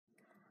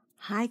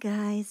Hi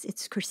guys,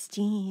 it's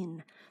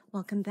Christine.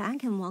 Welcome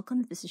back and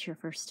welcome if this is your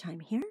first time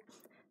here.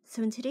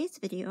 So in today's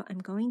video, I'm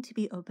going to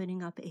be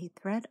opening up a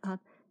Thredup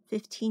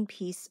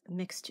 15-piece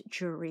mixed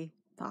jewelry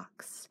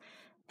box.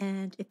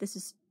 And if this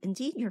is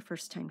indeed your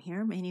first time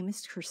here, my name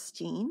is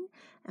Christine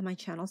and my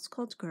channel is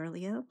called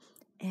Girlio.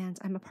 And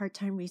I'm a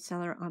part-time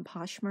reseller on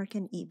POSHMARK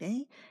and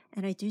eBay,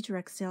 and I do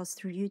direct sales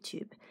through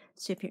YouTube.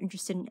 So if you're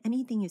interested in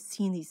anything you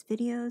see in these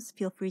videos,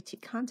 feel free to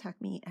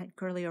contact me at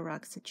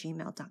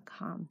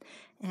girliorocks@gmail.com.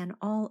 And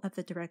all of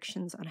the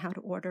directions on how to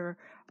order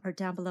are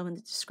down below in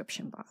the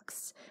description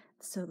box.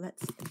 So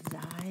let's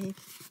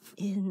dive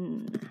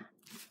in.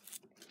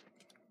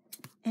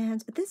 And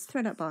this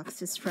Thredup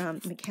box is from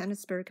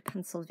MECHANISBURG,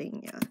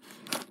 Pennsylvania.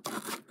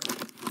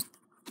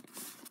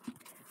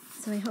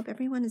 So I hope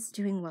everyone is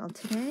doing well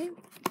today.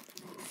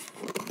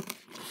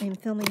 I'm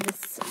filming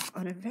this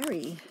on a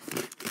very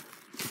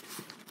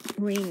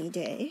rainy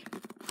day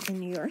in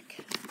New York.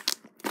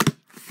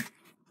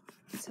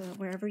 So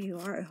wherever you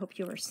are, I hope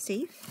you are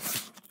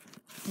safe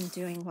and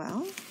doing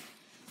well.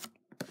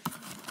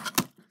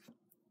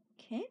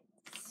 Okay,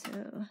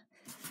 so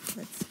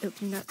let's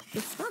open up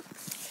this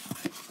box.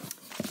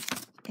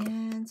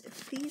 And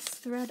these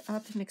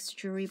Thredup mixed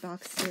jewelry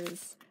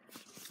boxes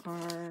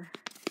are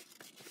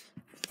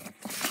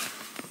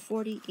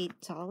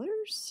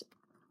 $48,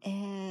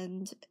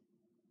 and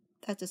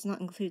that does not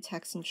include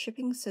tax and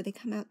shipping, so they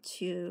come out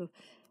to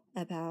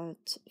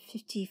about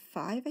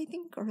 $55, I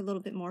think, or a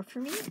little bit more for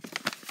me.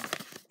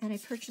 And I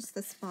purchased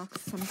this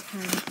box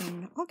sometime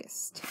in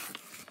August.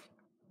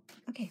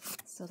 Okay,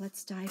 so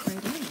let's dive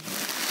right in and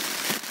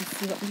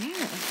see what we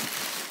have.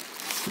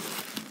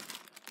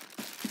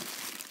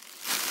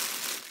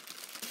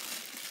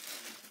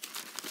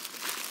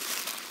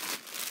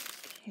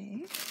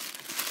 Okay.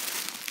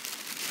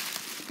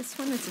 This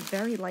one is a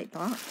very light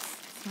box,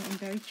 so I'm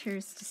very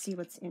curious to see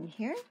what's in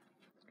here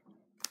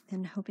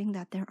and hoping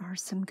that there are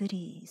some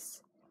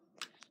goodies.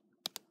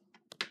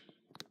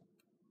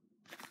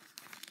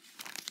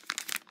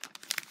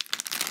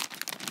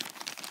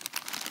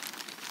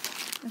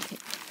 Okay,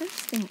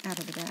 first thing out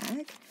of the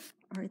bag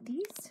are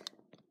these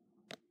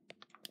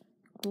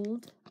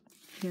gold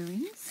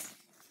earrings,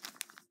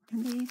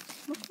 and they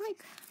look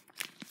like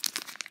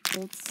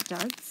gold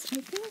studs,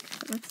 I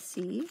think. Let's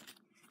see.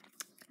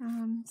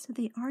 So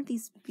they are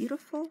these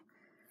beautiful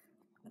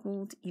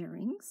gold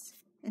earrings,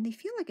 and they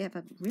feel like they have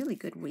a really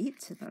good weight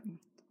to them.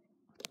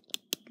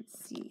 Let's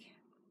see.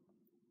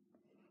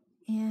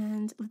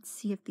 And let's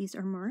see if these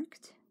are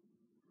marked.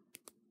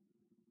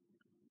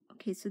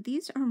 Okay, so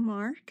these are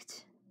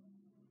marked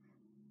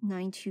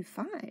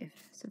 925,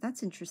 so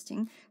that's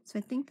interesting. So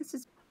I think this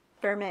is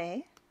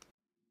Hermès.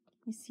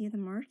 You see the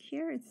mark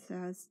here? It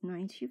says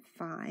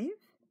 925,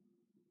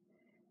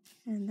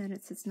 and then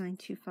it says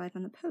 925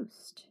 on the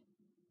post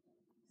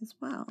as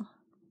well.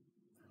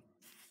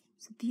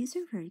 So these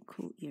are very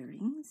cool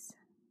earrings.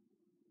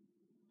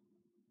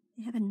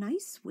 They have a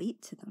nice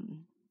weight to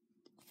them.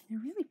 They're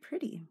really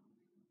pretty.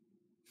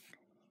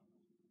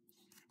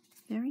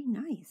 Very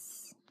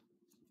nice.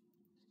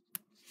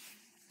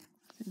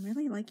 I'm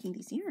really liking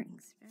these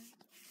earrings.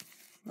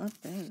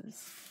 Love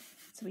those.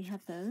 So we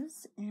have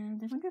those,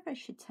 and I wonder if I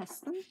should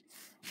test them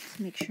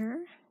to make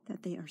sure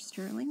that they are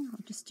sterling.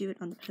 I'll just do it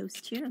on the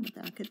post here on the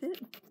back of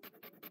it.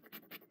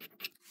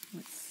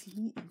 Let's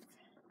see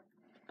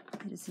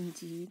if it is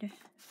indeed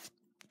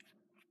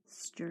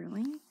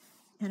sterling.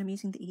 And I'm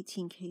using the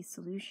 18K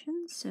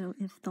solution, so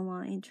if the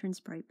line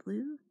turns bright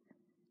blue,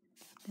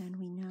 then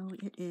we know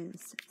it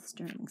is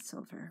sterling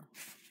silver.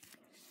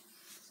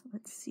 So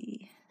let's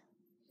see.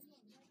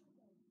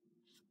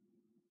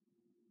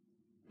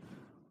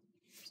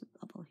 There's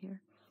a bubble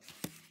here.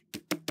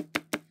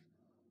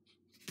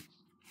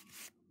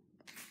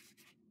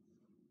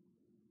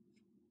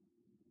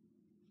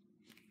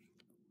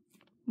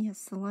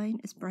 Yes, the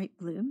line is bright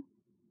blue,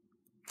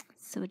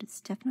 so it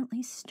is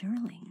definitely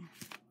sterling.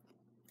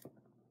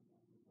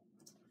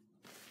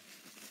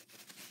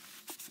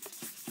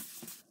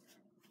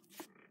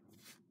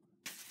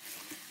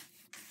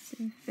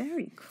 So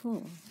very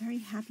cool. Very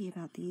happy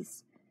about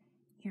these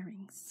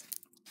earrings.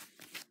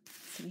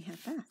 So we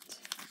have that.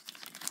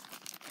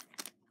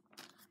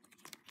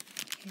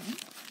 Okay.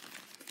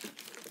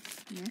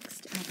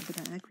 Next, out of the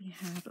bag, we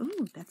have,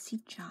 ooh,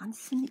 Betsy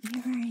Johnson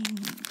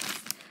earrings.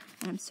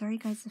 And I'm sorry,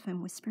 guys, if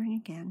I'm whispering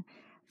again,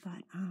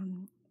 but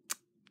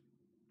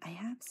I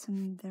have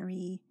some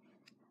very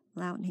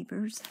loud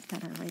neighbors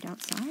that are right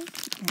outside,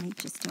 and I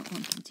just don't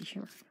want them to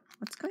hear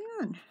what's going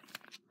on.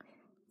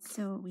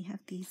 So we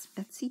have these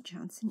Betsy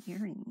Johnson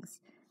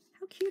earrings.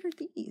 How cute are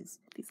these?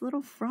 These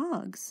little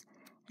frogs.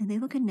 And they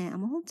look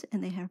enameled,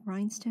 and they have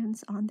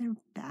rhinestones on their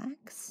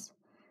backs.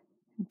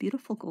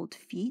 Beautiful gold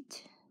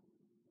feet.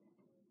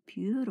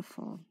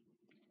 Beautiful.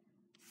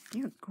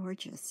 They're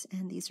gorgeous.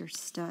 And these are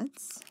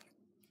studs.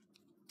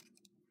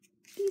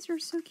 These are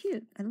so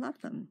cute. I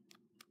love them.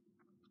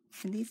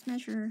 And these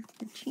measure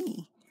the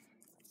teeny.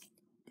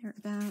 They're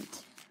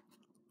about,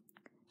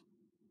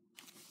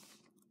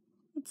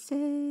 I'd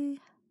say,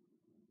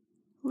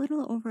 a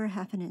little over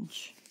 1/2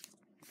 inch.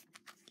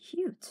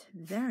 cute.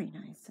 Very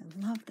nice. I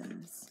love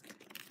those.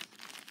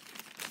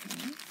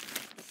 Okay.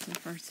 So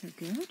far, so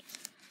good.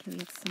 Okay, we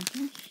have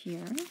something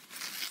here.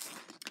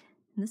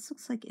 And this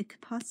looks like it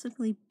could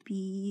possibly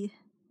be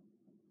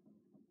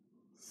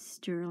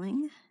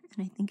sterling,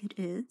 and I think it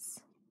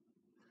is.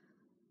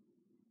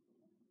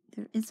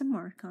 There is a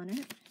mark on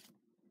it,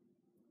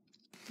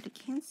 but I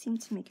can't seem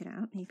to make it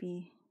out.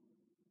 Maybe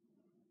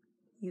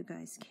you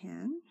guys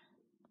can.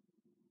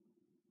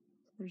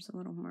 There's a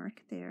little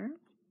mark there.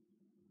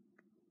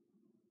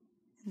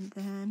 And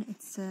then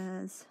it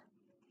says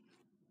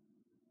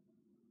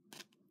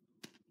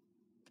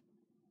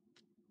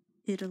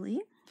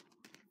Italy.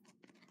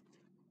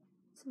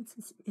 So it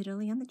says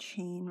Italy on the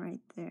chain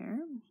right there.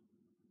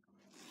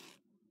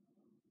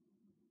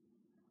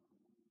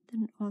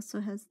 Then it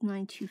also has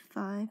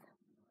 925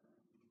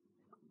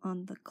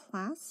 on the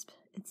clasp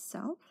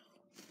itself,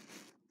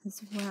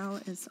 as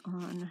well as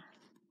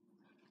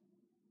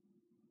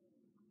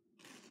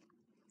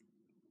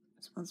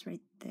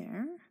right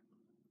there.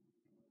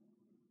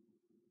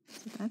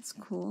 So that's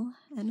cool.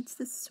 And it's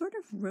this sort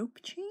of rope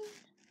chain.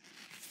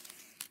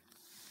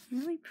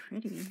 Really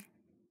pretty.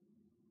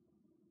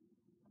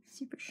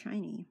 Super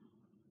shiny.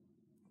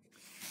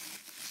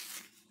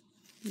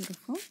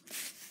 Beautiful.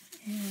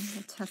 And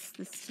we'll test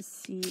this to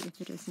see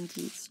if it is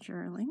indeed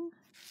sterling.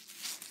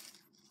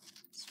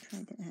 Let's try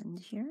the end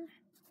here.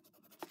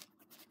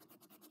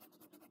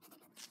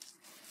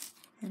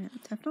 And it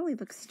definitely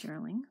looks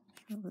sterling.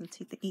 We'll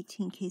take the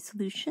 18K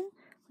solution,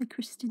 like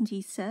Kristen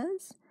D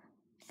says,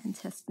 and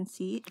test and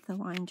see if the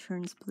line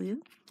turns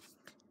blue.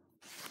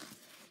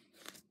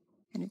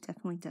 And it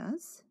definitely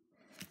does.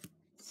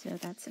 So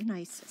that's a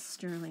nice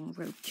sterling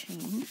rope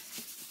chain.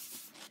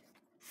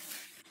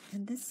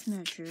 And this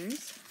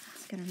measures,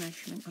 let's get a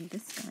measurement on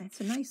this guy. It's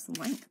a nice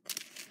length.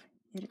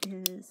 It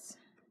is,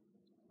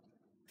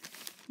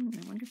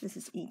 I wonder if this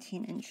is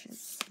 18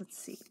 inches. Let's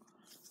see.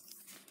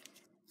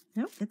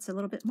 Nope, it's a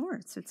little bit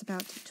more. So it's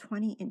about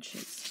 20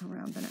 inches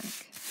around the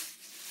neck.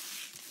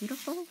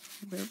 Beautiful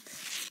rope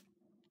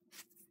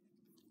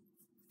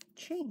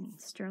chain,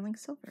 sterling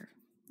silver.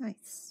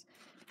 Nice.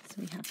 So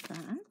we have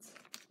that.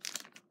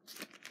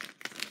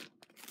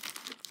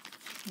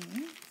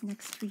 Okay,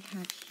 next we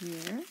have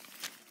here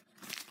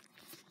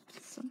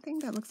something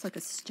that looks like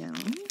a stone.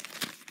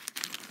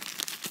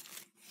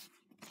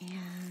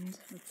 And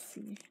let's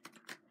see.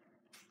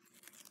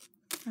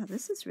 Oh,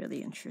 this is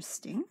really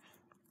interesting.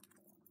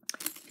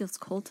 Feels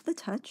cold to the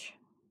touch.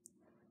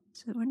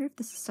 So I wonder if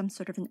this is some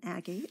sort of an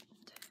agate.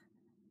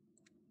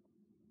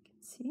 You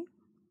can see.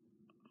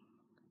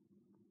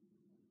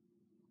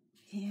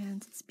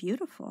 And it's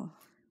beautiful.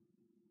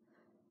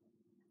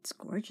 It's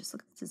gorgeous.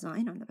 Look at the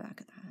design on the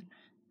back of that.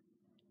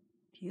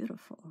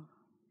 Beautiful.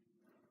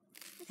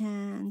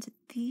 And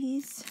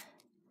these,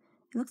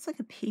 it looks like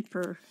a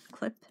paper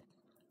clip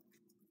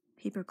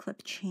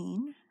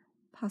chain,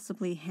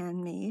 possibly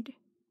handmade,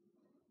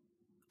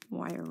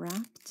 wire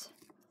wrapped.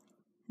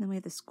 And then we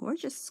have this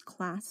gorgeous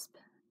clasp.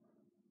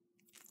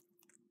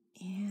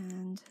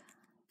 And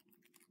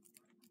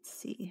let's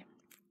see.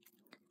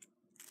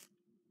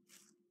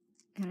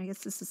 And I guess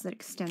this is the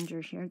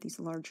extender here, these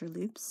larger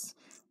loops.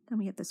 Then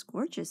we have this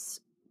gorgeous,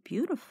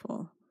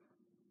 beautiful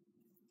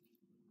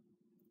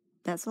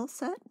bezel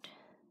set.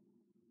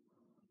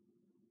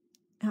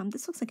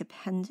 This looks like a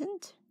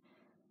pendant.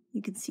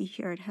 You can see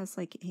here it has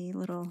like a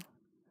little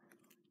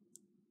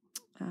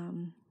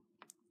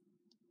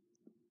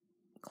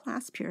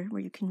clasp here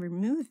where you can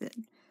remove it.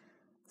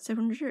 So I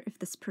wonder if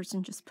this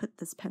person just put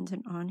this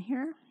pendant on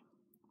here.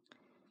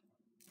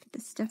 But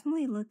this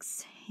definitely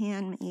looks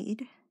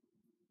handmade.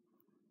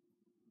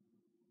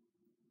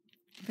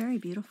 Very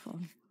beautiful.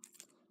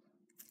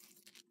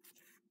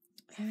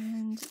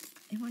 And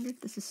I wonder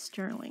if this is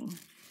sterling,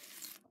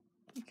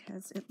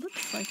 because it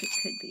looks like it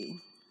could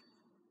be.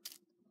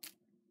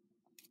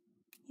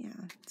 Yeah,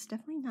 it's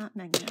definitely not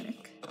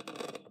magnetic.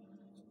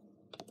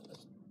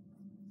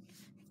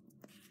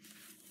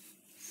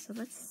 So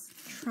let's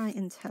try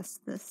and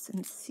test this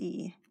and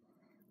see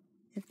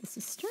if this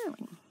is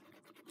sterling.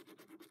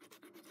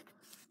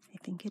 I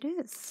think it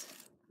is.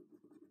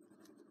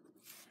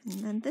 And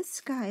then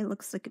this guy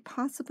looks like it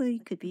possibly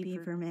could be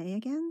vermeil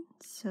again.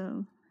 So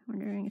I'm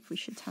wondering if we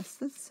should test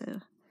this. So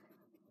let's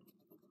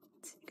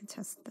see if we can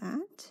test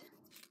that.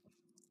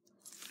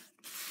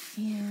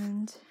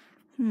 And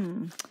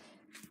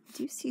I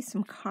do see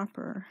some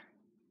copper.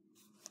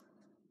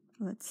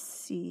 Let's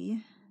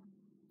see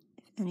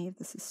if any of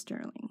this is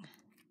sterling.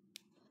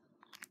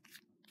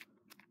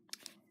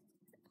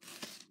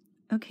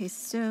 Okay,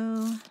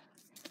 so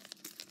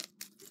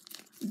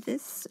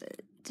this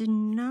did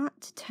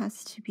not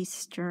test to be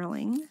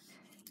sterling.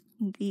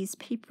 These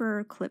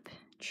paper clip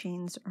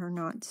chains are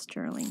not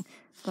sterling,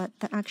 but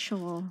the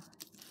actual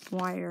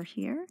wire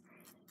here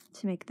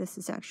to make this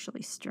is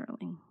actually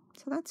sterling.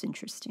 So that's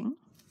interesting.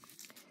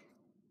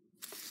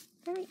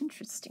 Very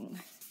interesting.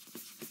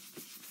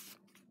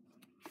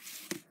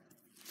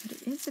 But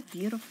it is a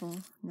beautiful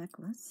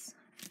necklace,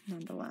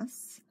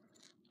 nonetheless.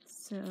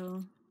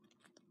 So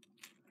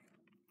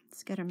let's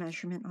Let's get a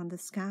measurement on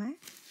this guy.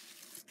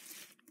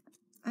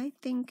 I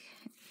think,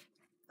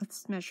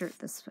 let's measure it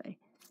this way.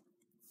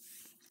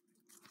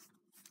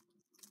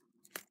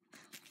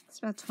 It's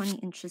about 20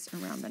 inches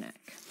around the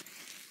neck.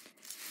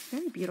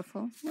 Very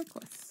beautiful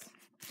necklace.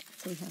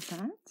 So we have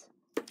that.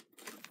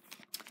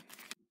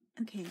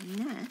 Okay,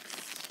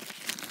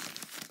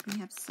 next we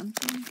have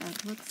something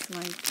that looks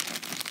like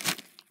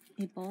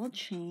a ball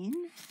chain,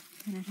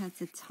 and it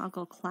has a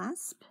toggle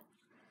clasp.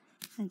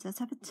 And it does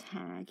have a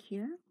tag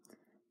here.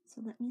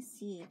 So let me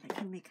see if I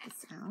can make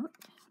this out.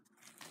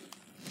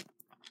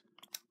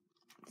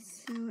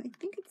 So I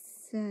think it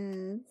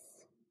says,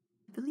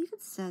 I believe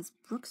it says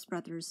Brooks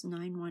Brothers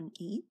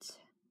 918.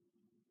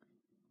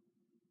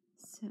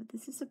 So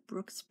this is a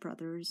Brooks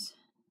Brothers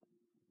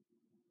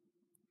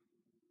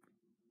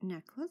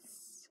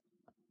necklace.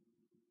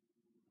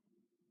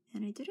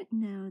 And I didn't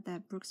know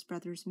that Brooks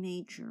Brothers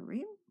made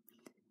jewelry.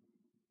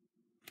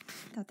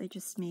 I thought they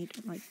just made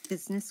like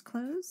business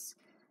clothes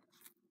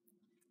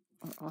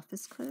or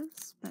office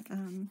clothes, but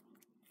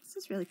this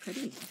is really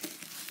pretty.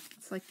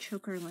 It's like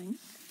choker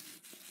length,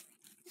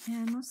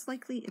 and most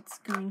likely it's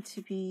going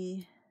to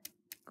be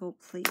gold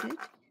plated.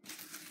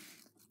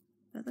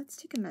 But let's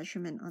take a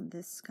measurement on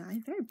this guy.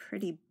 Very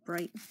pretty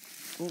bright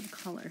gold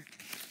color.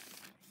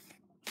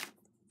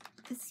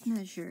 This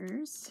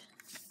measures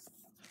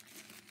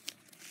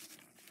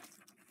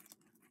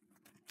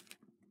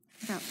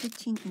about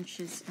 15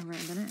 inches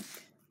around the neck.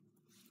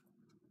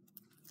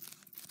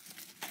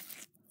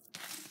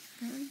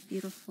 Very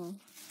beautiful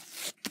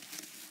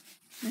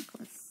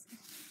necklace.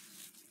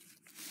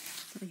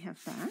 So we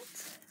have that.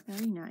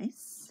 Very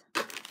nice.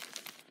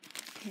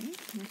 Okay,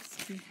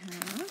 next we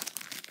have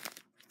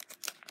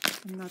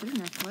another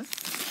necklace.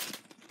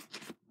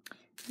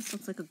 This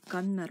looks like a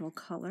gunmetal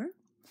color,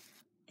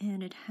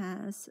 and it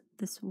has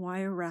this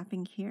wire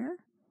wrapping here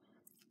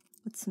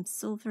with some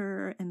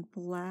silver and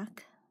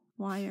black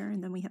wire,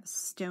 and then we have a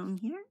stone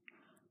here,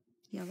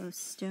 yellow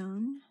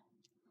stone,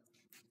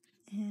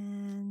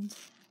 and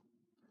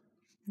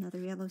another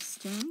yellow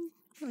stone,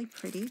 really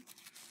pretty.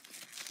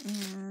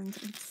 And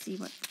let's see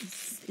what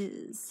this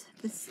is.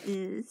 This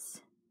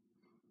is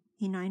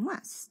a 9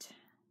 West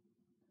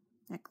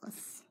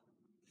necklace.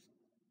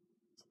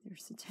 So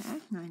there's the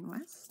tag, 9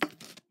 West.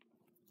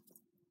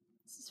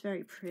 This is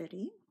very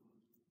pretty.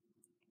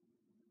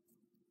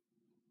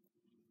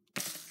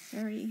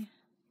 Very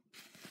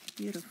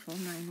beautiful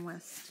 9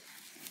 West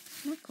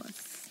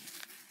necklace.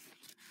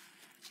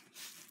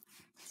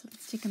 So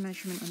let's take a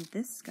measurement on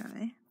this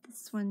guy.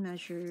 This one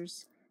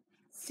measures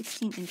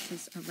 16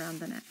 inches around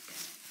the neck.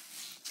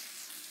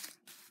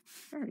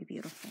 Very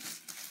beautiful.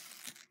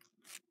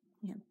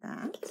 We have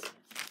that.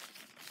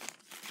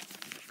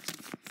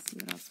 Let's see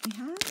what else we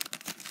have.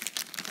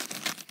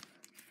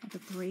 I have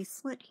a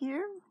bracelet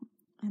here,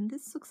 and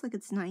this looks like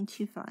it's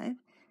 925,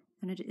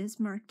 and it is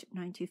marked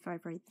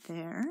 925 right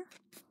there.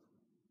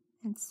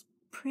 And it's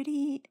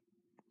pretty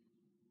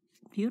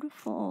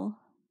beautiful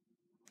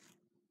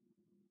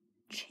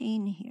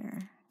chain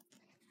here.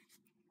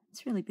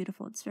 It's really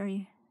beautiful. It's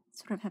very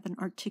sort of have an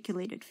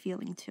articulated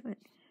feeling to it.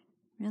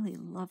 Really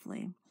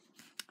lovely.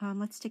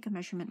 Let's take a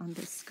measurement on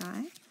this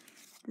guy.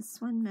 This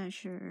one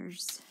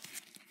measures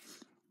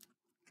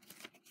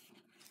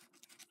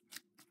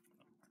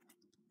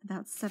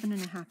about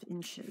 7.5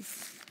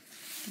 inches.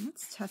 And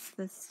let's test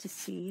this to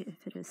see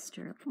if it is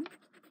sterling,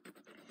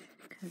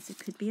 because it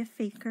could be a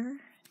faker,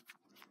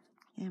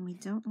 and we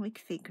don't like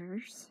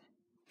fakers,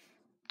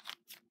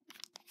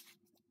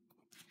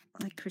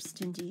 like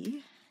Kristen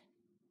D.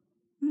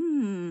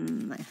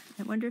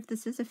 I wonder if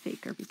this is a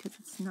faker, because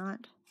it's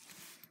not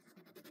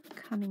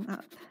coming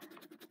up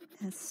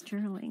as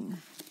sterling.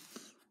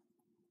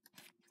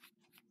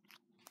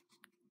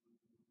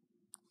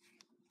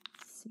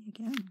 Let's see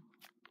again.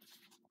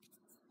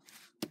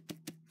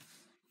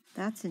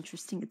 That's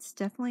interesting. It's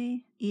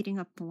definitely eating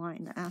up the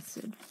line, the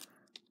acid.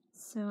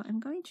 So I'm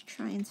going to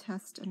try and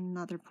test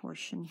another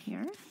portion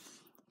here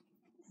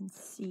and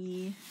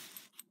see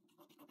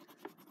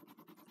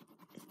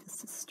if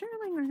this is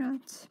sterling or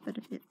not, but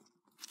if it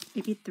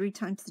maybe 3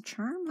 times the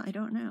charm, I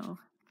don't know.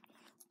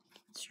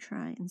 Let's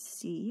try and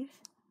see.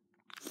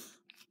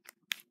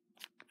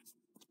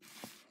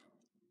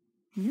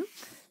 Nope.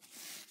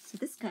 So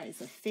this guy is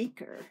a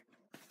faker.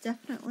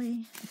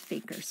 Definitely a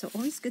faker. So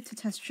always good to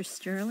test your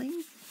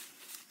sterling.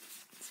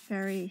 It's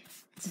very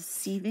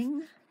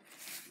deceiving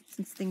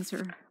since things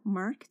are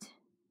marked.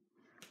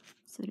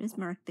 So it is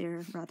marked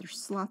there rather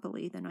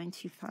sloppily, the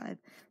 925.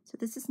 So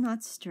this is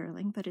not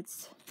sterling, but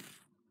it's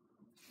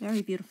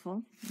very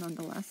beautiful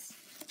nonetheless.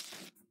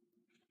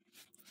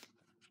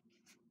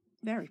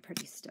 Very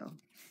pretty still.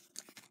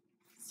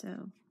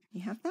 So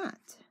we have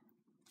that.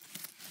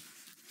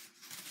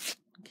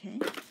 Okay,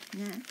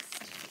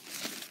 next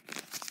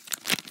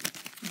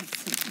we have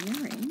some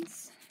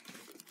earrings.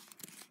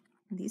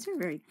 And these are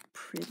very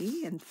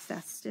pretty and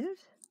festive.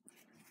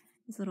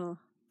 These little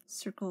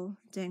circle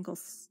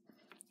dangles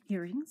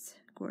earrings,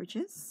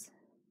 gorgeous.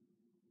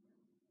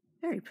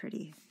 Very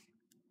pretty.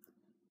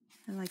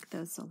 I like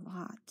those a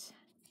lot.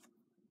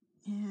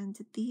 And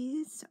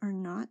these are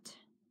not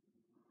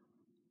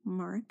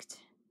marked,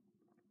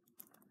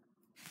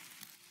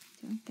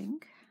 don't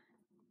think.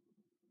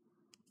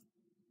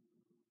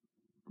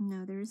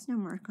 No, there is no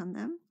mark on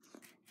them.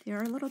 They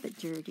are a little bit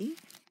dirty,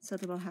 so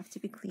they will have to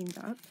be cleaned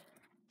up.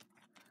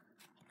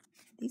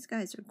 These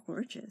guys are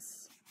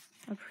gorgeous.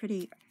 How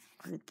pretty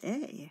are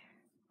they?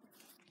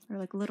 They're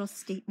like little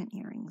statement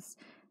earrings,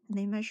 and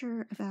they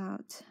measure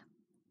about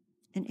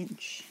an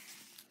inch.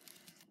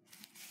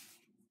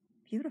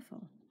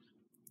 Beautiful.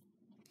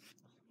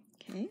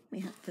 Okay, we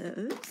have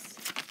those.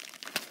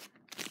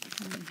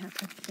 And we have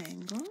a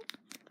bangle.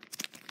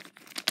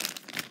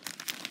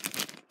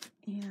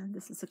 And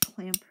this is a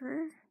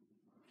clamper.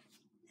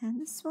 And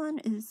this one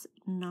is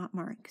not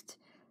marked,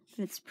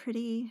 but it's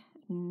pretty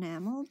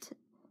enameled,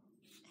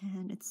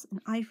 and it's an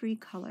ivory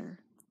color.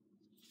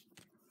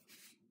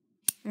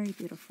 Very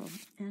beautiful.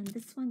 And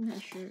this one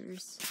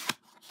measures,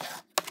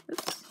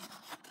 oops,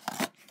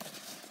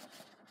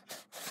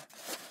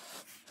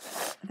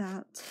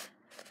 about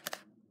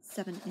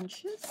 7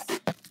 inches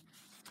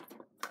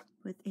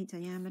with a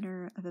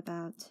diameter of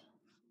about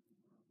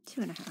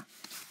 2.5.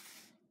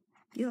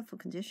 Beautiful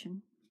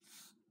condition.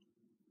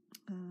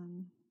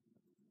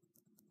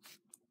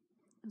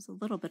 There's a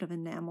little bit of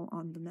enamel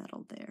on the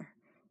metal there.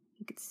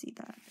 You could see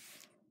that.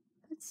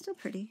 It's still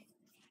pretty.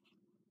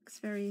 Looks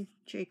very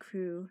J.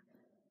 Crew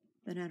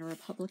Banana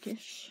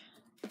Republic-ish.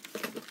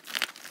 Okay,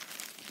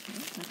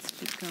 let's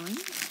keep going.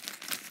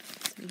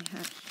 So we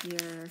have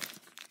here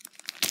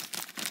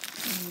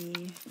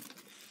a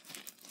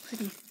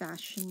pretty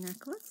fashion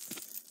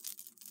necklace.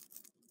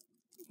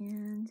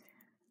 And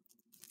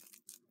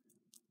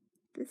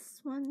this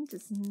one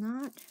does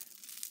not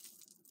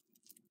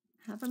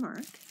have a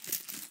mark,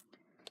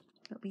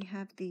 but we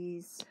have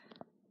these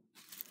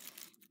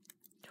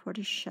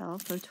faux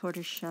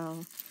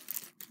tortoiseshell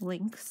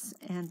links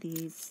and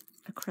these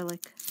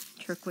acrylic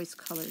turquoise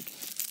colored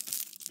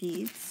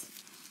beads.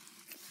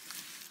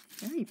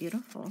 Very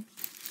beautiful.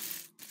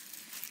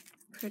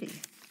 Pretty.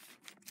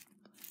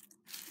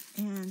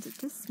 And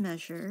this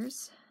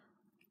measures,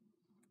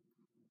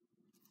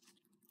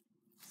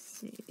 let's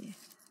see,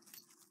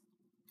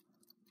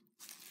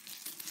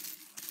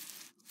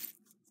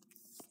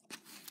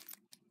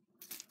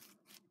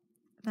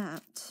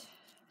 about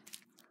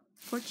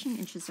 14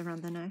 inches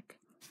around the neck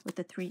with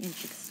a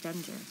 3-inch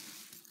extender.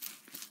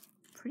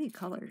 Pretty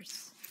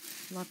colors.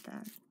 Love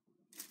that.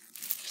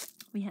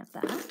 We have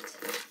that.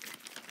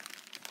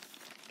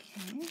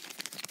 Okay.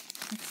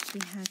 Next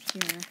we have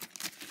here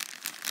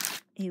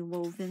a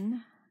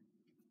woven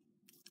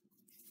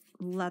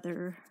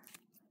leather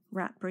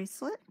wrap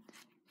bracelet.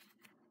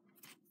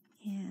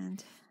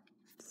 And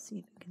let's see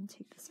if we can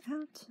take this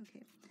out.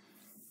 Okay.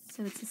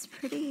 So it's this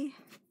pretty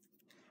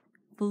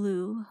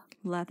blue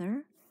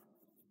leather.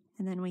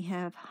 And then we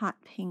have hot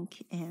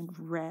pink and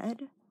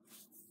red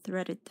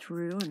threaded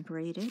through and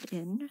braided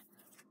in.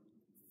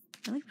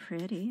 Really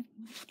pretty.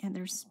 And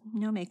there's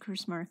no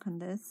maker's mark on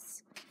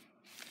this,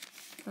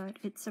 but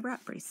it's a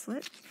wrap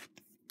bracelet.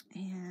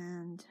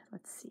 And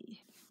let's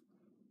see.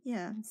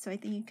 Yeah, so I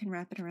think you can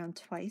wrap it around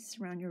twice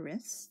around your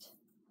wrist.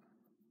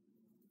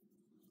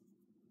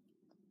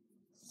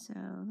 So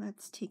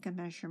let's take a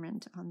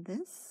measurement on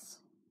this.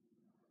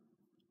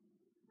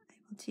 I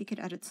will take it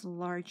at its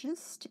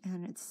largest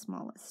and its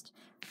smallest.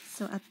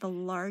 So at the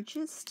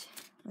largest,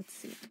 let's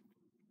see.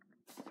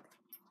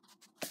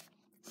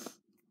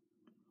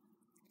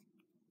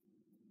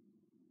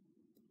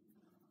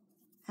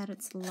 At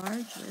its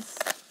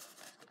largest,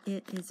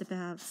 it is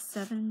about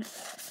 7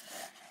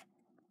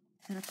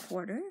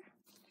 1/4,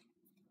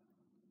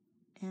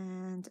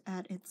 and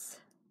at its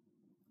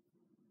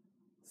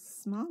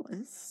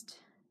smallest,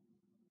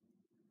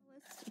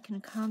 it can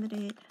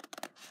accommodate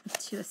up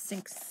to a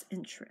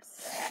 6-inch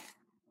wrist.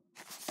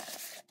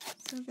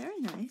 So very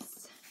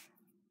nice,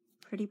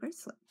 pretty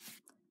bracelet.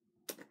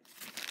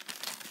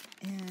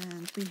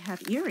 And we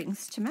have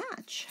earrings to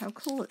match. How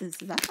cool is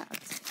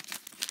that?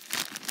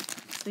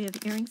 So we have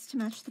earrings to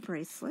match the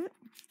bracelet.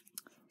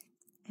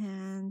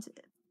 And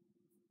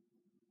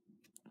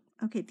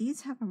okay,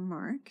 these have a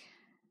mark.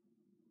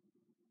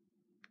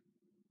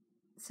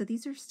 So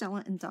these are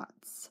Stella and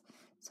dots.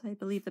 So I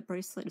believe the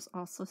bracelet is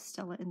also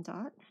Stella and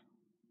dot.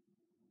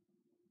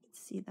 You can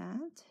see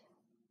that.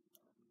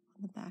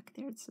 On the back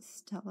there, it's a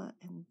Stella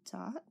and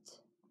dot.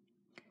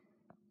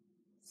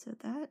 So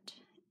that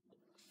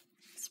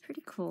is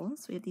pretty cool.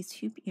 So we have these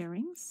hoop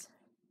earrings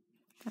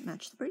that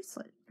match the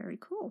bracelet. Very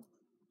cool.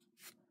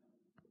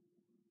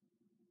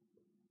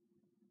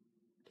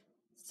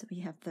 So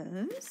we have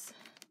those. Let's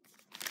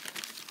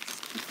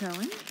keep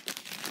going.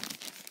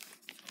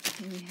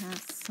 Okay, we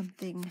have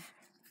something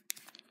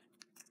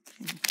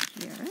in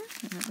here,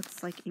 and it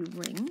looks like a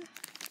ring.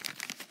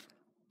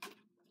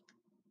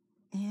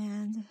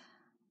 And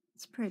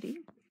it's pretty.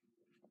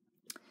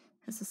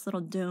 It has this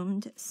little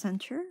domed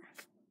center.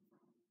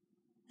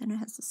 And it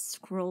has a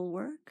scroll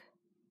work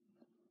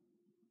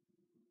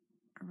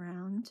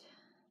around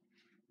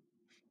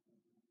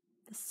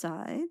the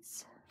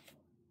sides.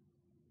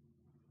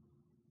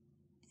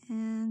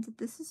 And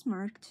this is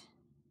marked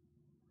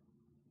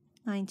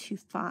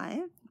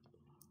 925.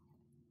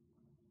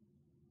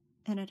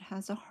 And it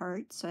has a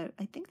heart, so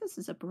I think this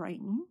is a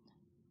Brighton.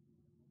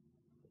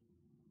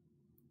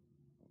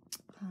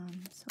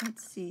 So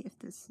let's see if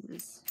this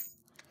is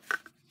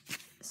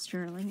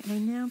sterling. And I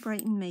know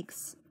Brighton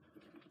makes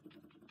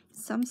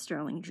some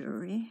sterling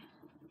jewelry.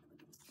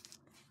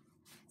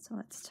 So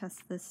let's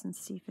test this and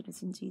see if it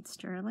is indeed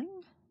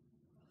sterling.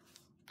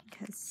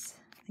 Because,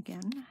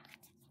 again,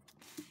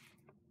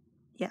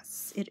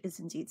 yes, it is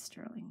indeed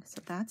sterling.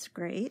 So that's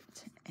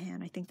great.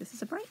 And I think this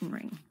is a Brighton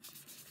ring.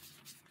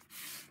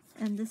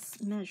 And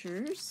this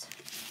measures,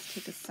 let's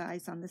take a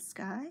size on this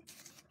guy.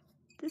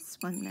 This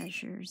one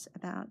measures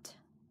about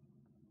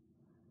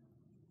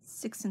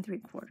 6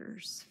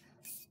 3/4.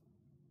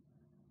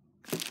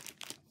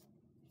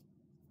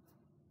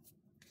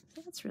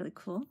 So that's really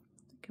cool.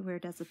 You can wear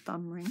it as a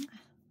thumb ring.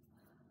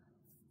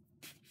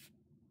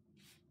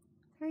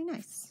 Very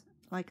nice.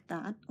 Like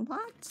that a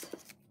lot.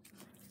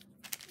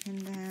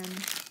 And then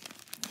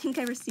I think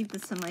I received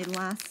this in my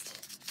last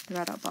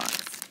Thredup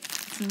box.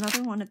 It's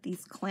another one of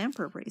these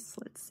clamper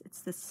bracelets. It's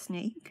this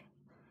snake,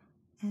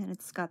 and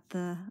it's got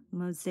the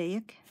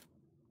mosaic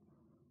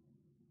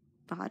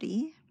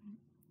body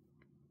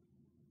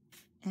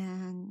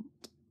and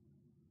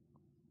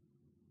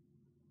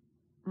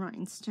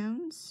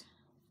rhinestones.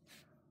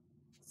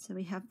 So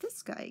we have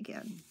this guy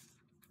again,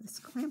 this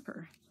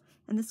clamper.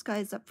 And this guy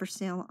is up for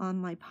sale on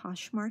my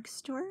POSHMARK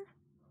store.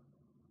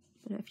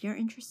 But if you're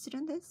interested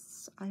in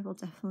this, I will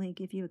definitely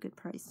give you a good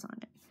price on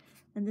it.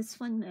 And this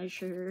one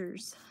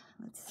measures,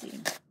 let's see,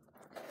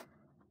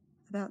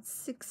 about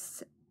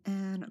 6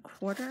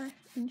 1/4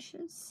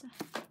 inches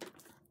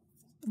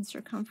in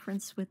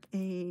circumference with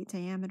a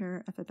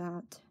diameter of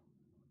about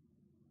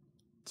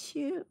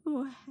 2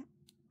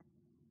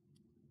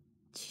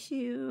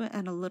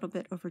 and a little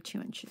bit over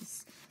 2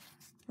 inches.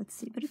 Let's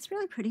see, but it's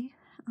really pretty.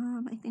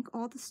 I think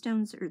all the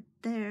stones are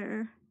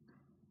there.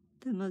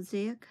 The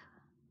mosaic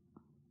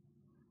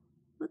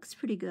looks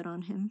pretty good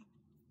on him.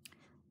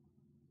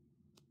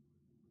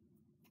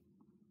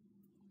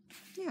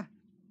 Yeah,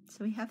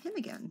 so we have him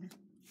again.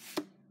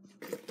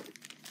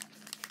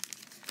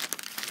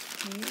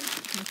 Okay,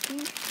 I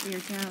think we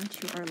are down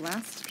to our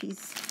last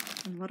piece,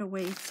 and what a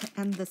way to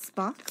end this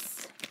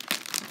box.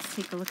 Let's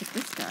take a look at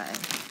this guy.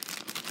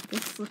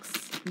 This looks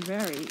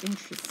very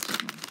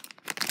interesting.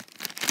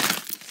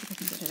 See if I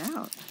can get it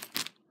out.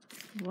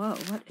 Whoa,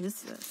 what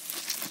is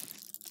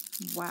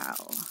this?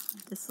 Wow,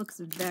 this looks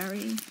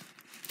very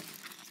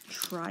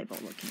tribal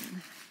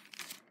looking.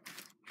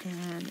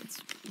 And it's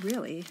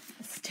really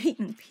a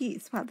statement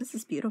piece. Wow, this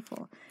is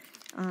beautiful.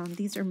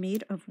 These are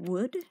made of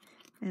wood,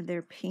 and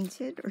they're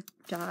painted or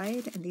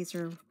dyed, and these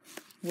are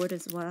wood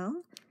as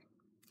well.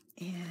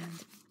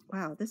 And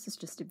wow, this is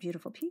just a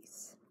beautiful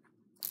piece.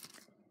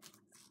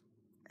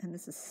 And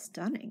this is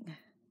stunning.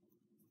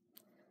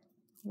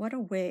 What a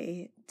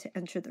way to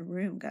enter the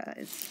room,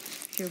 guys.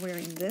 If you're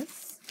wearing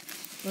this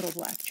little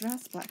black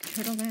dress, black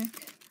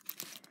turtleneck,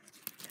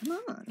 come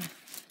on.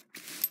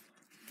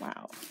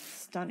 Wow,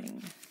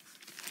 stunning.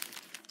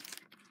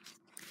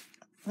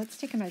 Let's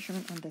take a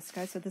measurement on this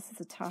guy. So this is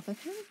the top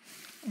of him.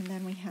 And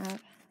then we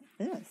have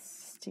this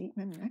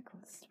statement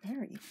necklace.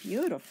 Very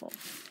beautiful.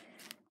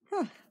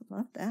 Oh,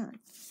 love that.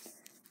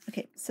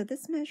 Okay, so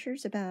this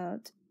measures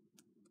about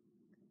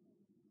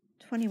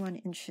 21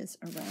 inches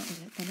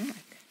around the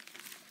neck.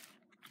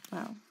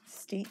 Wow,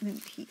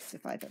 statement piece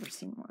if I've ever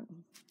seen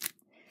one.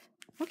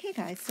 Okay,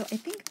 guys, so I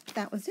think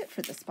that was it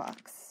for this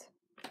box.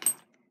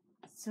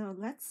 So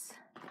let's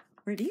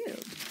review.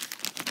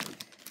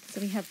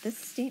 So we have this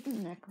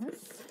statement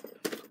necklace.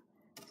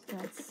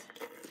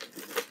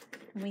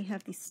 And we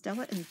have the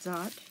Stella and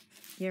Dot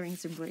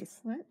earrings and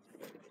bracelet.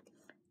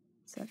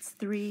 So that's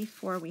 3,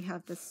 4. We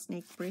have the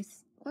snake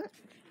bracelet.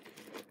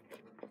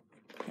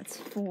 That's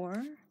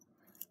 4.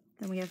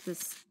 Then we have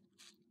this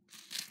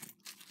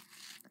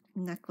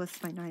necklace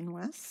by 9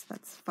 West.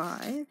 That's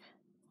 5.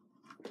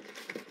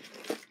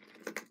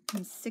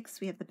 And 6,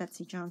 we have the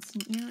Betsy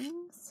Johnson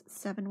earrings.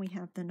 7, we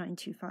have the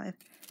 925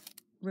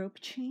 rope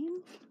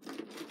chain.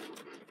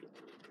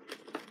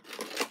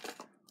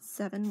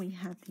 7, we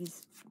have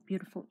these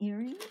beautiful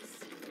earrings.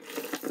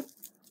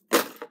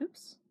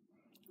 Oops.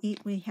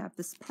 8, we have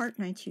this part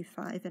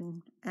 925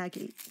 and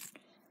agate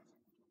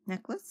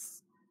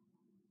necklace.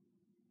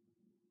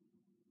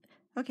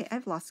 Okay,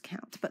 I've lost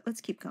count, but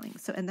let's keep going.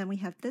 So, and then we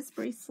have this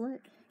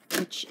bracelet,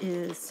 which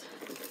is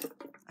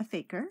a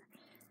faker.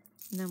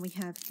 And then we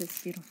have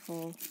this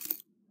beautiful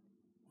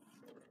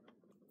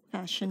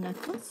fashion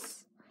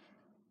necklace.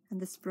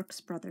 And this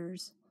Brooks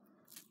Brothers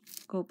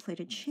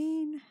gold-plated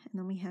chain. And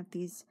then we have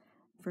these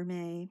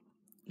vermeil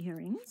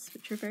earrings,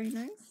 which are very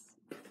nice.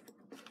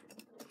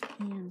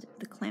 And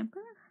the clamper.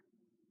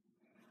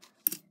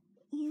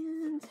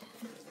 And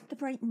the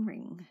Brighton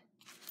ring.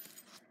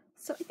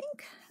 So I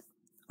think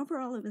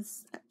overall it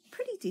was a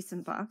pretty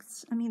decent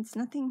box. I mean, it's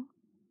nothing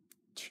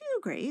too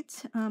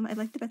great. I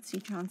like the Betsy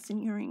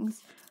Johnson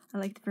earrings. I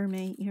like the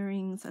vermeil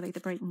earrings. I like the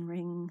Brighton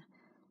ring.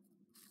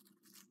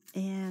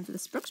 And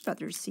this Brooks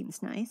Brothers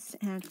seems nice.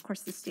 And of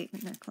course the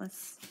statement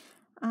necklace.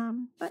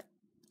 But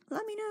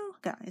let me know,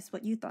 guys,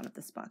 what you thought of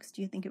this box.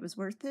 Do you think it was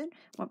worth it?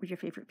 What were your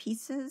favorite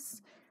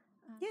pieces?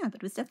 Yeah, but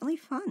it was definitely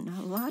fun.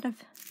 A lot of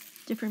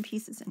different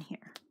pieces in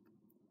here.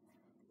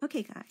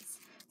 Okay, guys.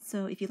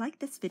 So if you like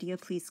this video,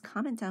 please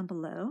comment down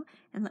below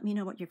and let me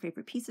know what your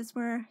favorite pieces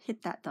were.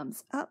 Hit that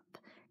thumbs up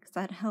because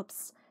that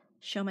helps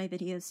show my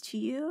videos to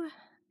you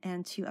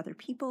and to other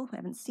people who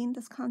haven't seen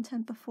this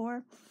content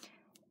before.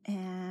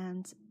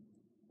 And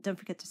don't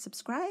forget to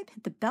subscribe,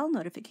 hit the bell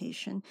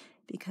notification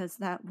because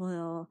that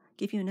will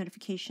give you a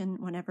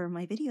notification whenever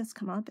my videos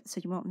come up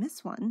so you won't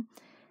miss one.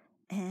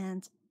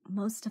 And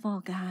most of all,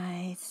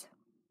 guys,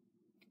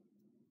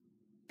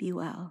 be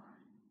well.